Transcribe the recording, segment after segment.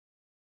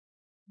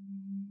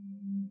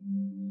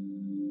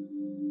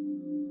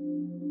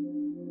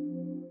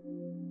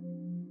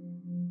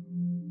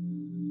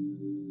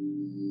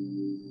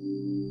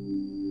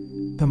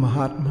the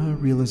Mahatma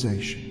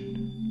Realization.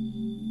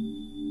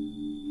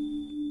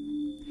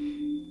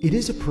 It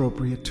is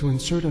appropriate to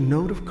insert a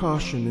note of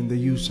caution in the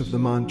use of the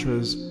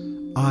mantras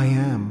I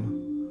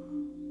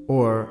am,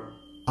 or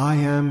I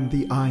am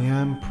the I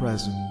am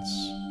presence,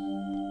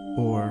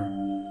 or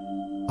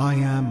I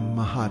am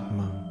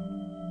Mahatma,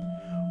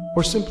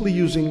 or simply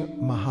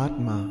using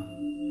Mahatma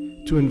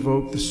to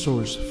invoke the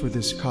source for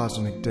this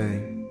cosmic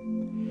day.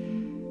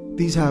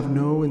 These have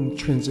no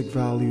intrinsic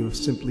value if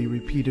simply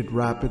repeated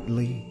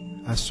rapidly,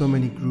 as so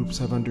many groups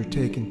have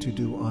undertaken to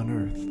do on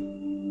earth.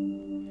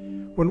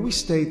 When we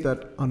state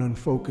that an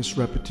unfocused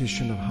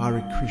repetition of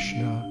Hare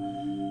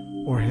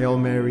Krishna, or Hail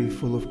Mary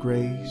full of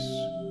grace,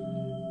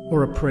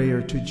 or a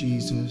prayer to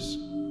Jesus,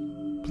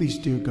 please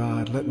dear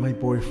God, let my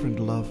boyfriend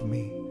love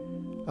me,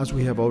 as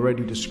we have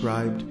already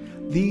described,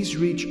 these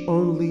reach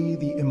only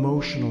the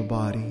emotional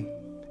body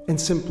and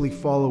simply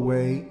fall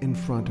away in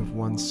front of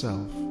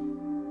oneself.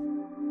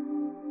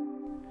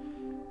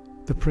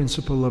 The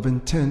principle of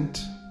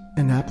intent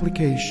and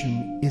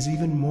application is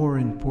even more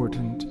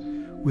important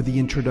with the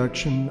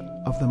introduction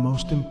of the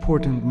most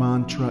important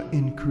mantra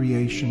in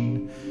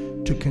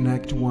creation to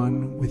connect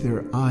one with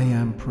their I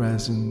am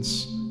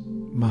presence,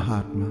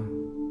 Mahatma.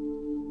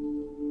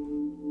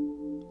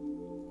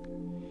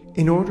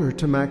 In order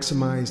to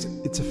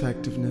maximize its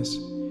effectiveness,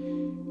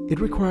 it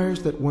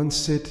requires that one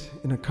sit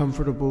in a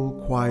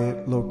comfortable,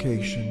 quiet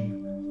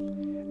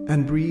location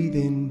and breathe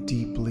in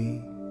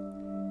deeply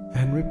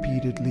and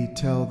repeatedly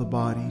tell the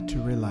body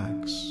to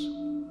relax.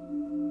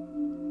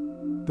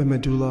 The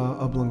medulla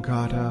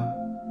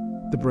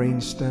oblongata, the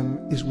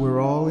brainstem, is where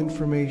all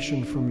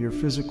information from your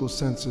physical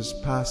senses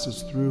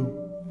passes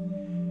through.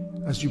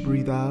 As you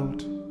breathe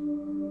out,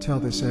 tell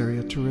this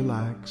area to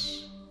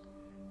relax,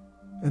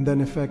 and then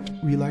effect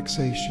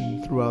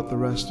relaxation throughout the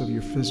rest of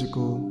your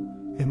physical,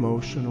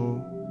 emotional,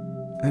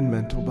 and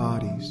mental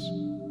bodies.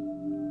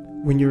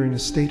 When you're in a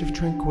state of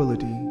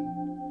tranquility,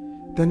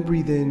 then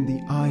breathe in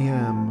the I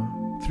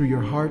am through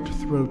your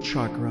heart-throat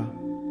chakra,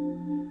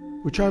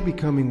 which are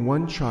becoming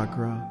one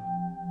chakra,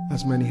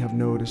 as many have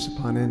noticed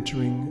upon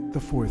entering the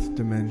fourth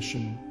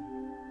dimension.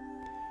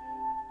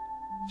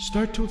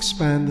 Start to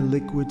expand the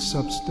liquid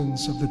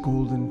substance of the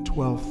golden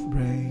 12th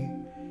ray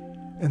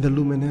and the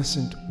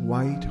luminescent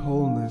white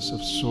wholeness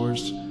of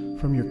Source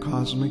from your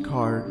cosmic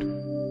heart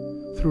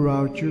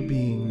throughout your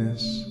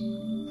beingness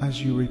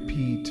as you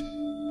repeat,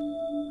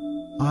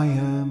 I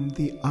am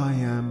the I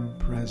am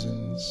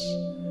presence,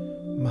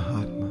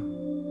 Mahatma.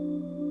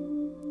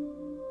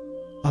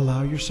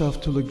 Allow yourself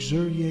to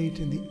luxuriate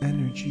in the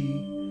energy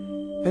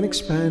and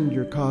expand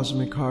your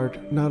cosmic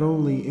heart not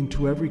only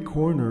into every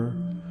corner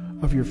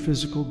of your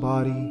physical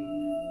body,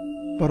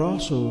 but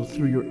also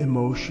through your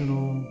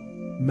emotional,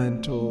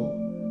 mental,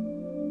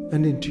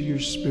 and into your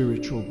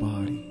spiritual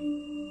body.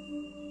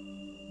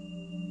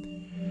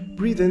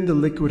 Breathe in the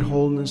liquid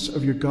wholeness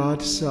of your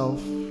God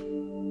Self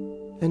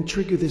and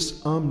trigger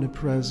this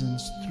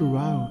omnipresence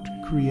throughout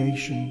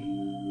creation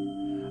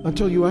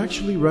until you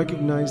actually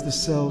recognize the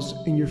cells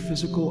in your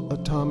physical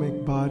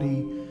atomic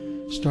body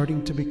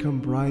starting to become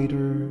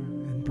brighter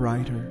and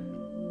brighter.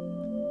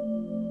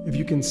 If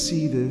you can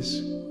see this,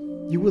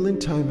 you will in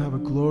time have a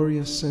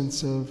glorious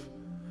sense of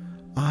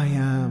I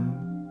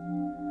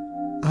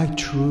am, I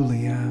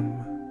truly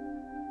am,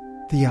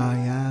 the I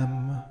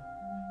am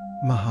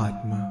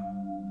Mahatma.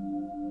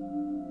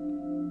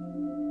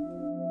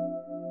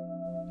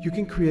 You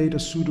can create a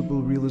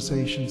suitable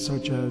realization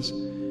such as,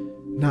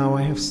 now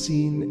I have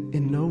seen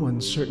in no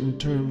uncertain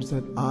terms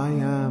that I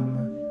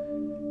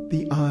am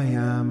the I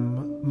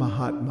am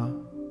Mahatma.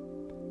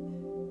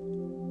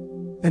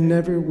 And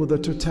never will the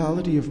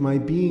totality of my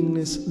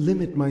beingness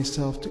limit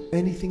myself to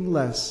anything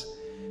less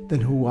than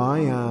who I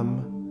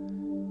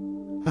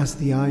am as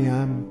the I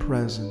am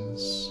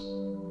presence.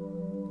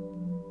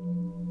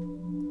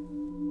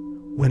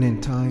 When in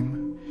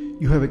time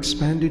you have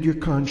expanded your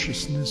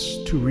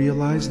consciousness to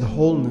realize the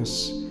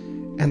wholeness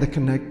and the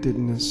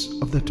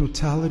connectedness of the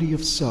totality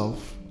of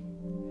self,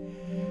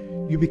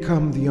 you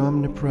become the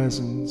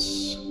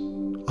omnipresence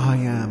I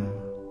am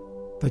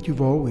that you've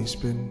always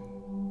been.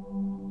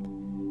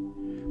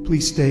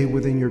 Please stay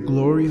within your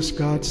glorious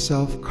God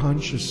Self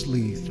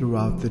consciously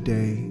throughout the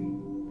day.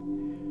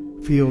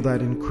 Feel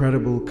that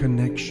incredible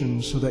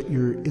connection so that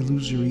your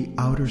illusory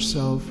outer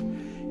self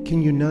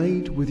can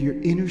unite with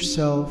your inner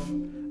self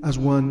as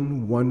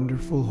one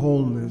wonderful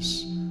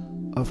wholeness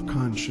of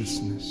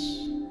consciousness.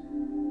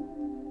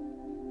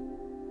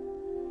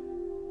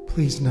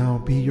 Please now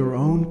be your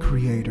own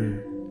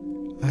creator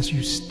as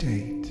you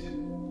state,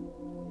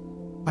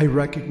 I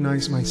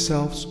recognize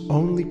myself's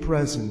only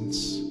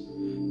presence,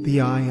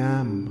 the I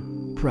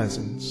am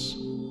presence.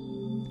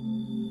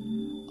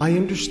 I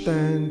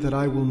understand that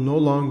I will no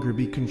longer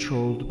be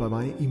controlled by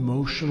my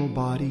emotional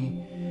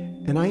body,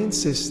 and I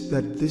insist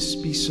that this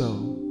be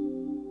so.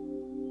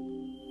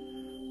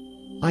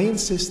 I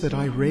insist that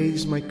I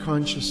raise my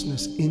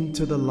consciousness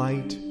into the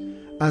light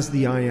as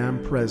the I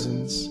am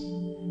presence,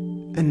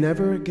 and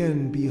never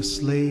again be a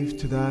slave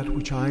to that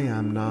which I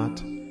am not.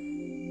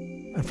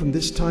 And from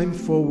this time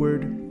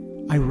forward,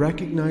 I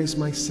recognize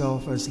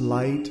myself as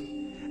light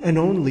and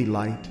only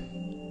light,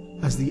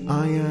 as the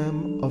I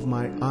am of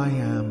my I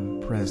am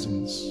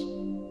presence.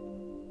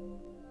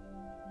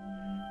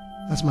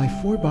 As my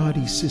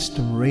four-body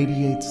system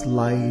radiates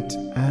light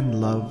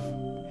and love,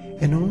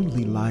 and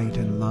only light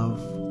and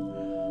love,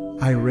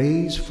 I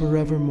raise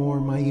forevermore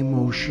my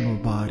emotional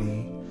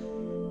body,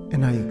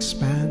 and I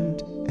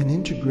expand and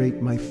integrate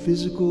my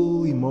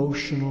physical,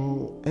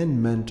 emotional,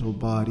 and mental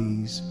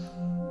bodies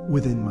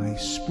within my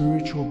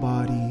spiritual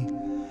body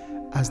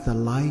as the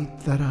light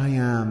that I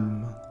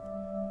am,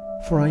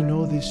 for I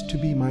know this to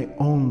be my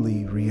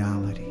only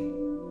reality.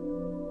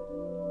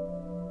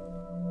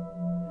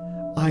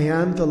 I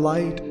am the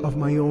light of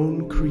my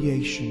own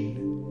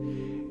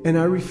creation, and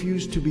I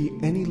refuse to be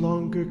any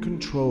longer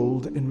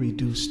controlled and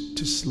reduced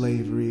to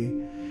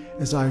slavery,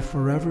 as I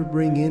forever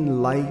bring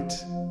in light,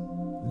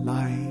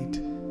 light,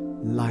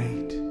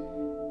 light,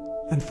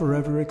 and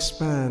forever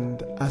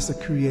expand as the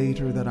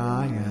creator that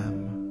I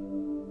am.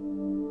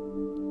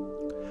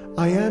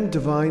 I am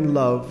divine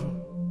love,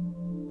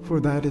 for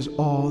that is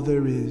all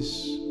there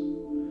is,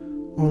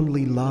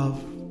 only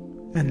love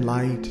and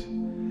light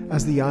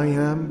as the I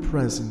am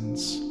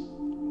presence,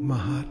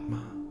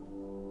 Mahatma.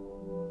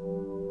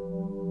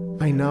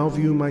 I now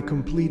view my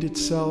completed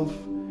self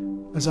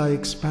as I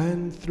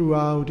expand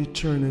throughout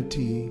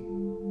eternity,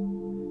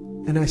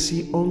 and I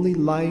see only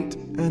light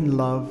and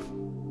love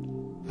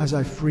as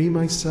I free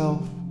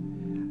myself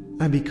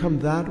and become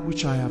that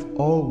which I have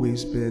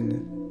always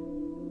been,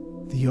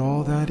 the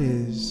all that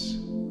is,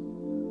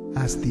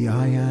 as the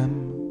I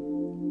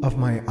am of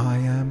my I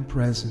am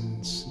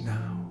presence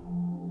now.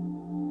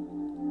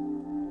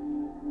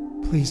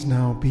 Please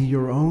now be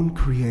your own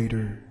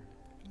creator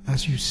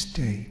as you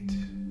state.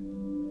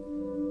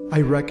 I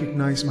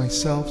recognize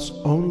myself's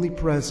only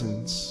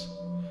presence,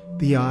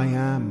 the I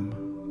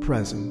am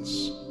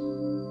presence.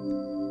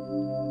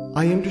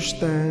 I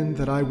understand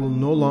that I will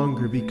no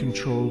longer be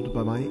controlled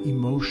by my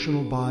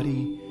emotional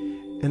body,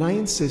 and I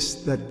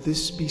insist that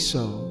this be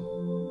so.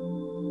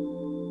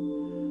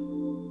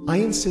 I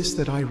insist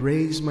that I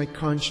raise my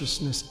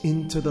consciousness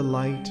into the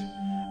light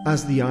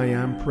as the I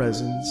am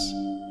presence,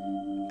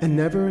 and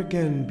never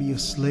again be a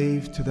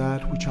slave to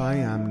that which I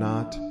am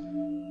not.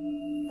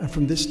 And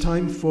from this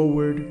time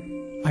forward,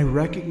 I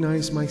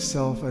recognize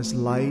myself as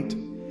light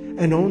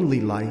and only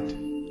light,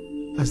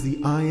 as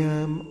the I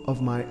am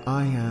of my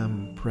I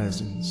am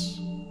presence.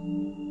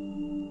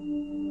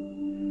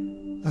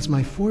 As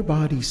my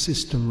four-body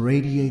system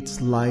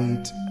radiates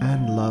light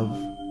and love,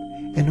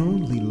 and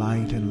only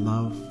light and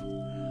love,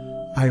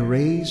 I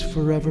raise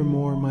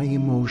forevermore my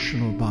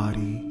emotional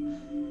body,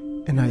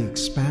 and I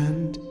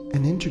expand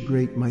and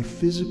integrate my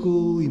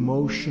physical,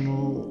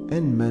 emotional,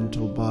 and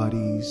mental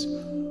bodies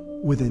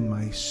within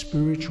my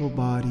spiritual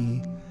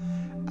body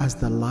as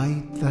the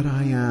light that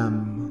I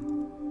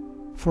am,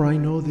 for I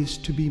know this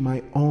to be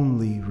my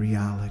only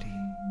reality.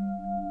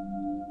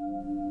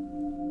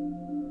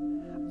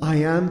 I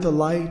am the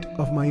light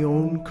of my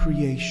own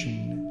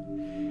creation,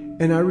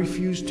 and I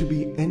refuse to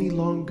be any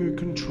longer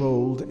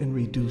controlled and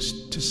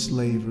reduced to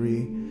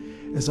slavery,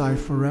 as I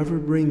forever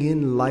bring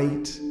in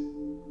light,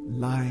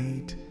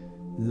 light,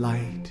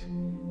 light,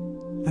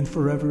 and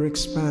forever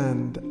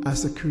expand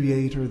as the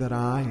creator that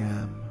I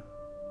am.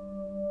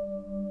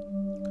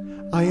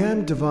 I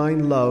am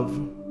divine love,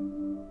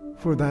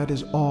 for that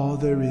is all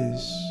there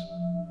is,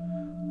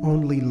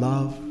 only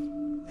love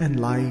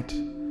and light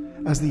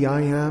as the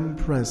I am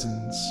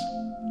presence,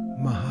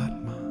 Mahatma.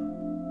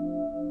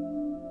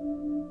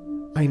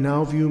 I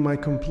now view my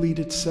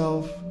completed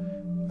self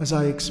as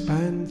I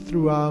expand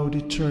throughout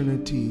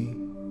eternity,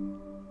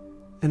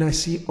 and I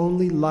see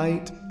only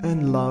light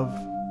and love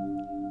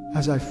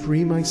as I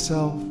free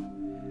myself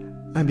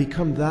and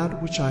become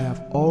that which I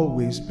have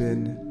always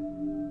been,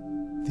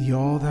 the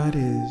all that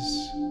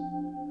is,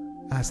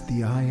 as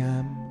the I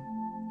am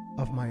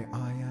of my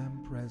I am.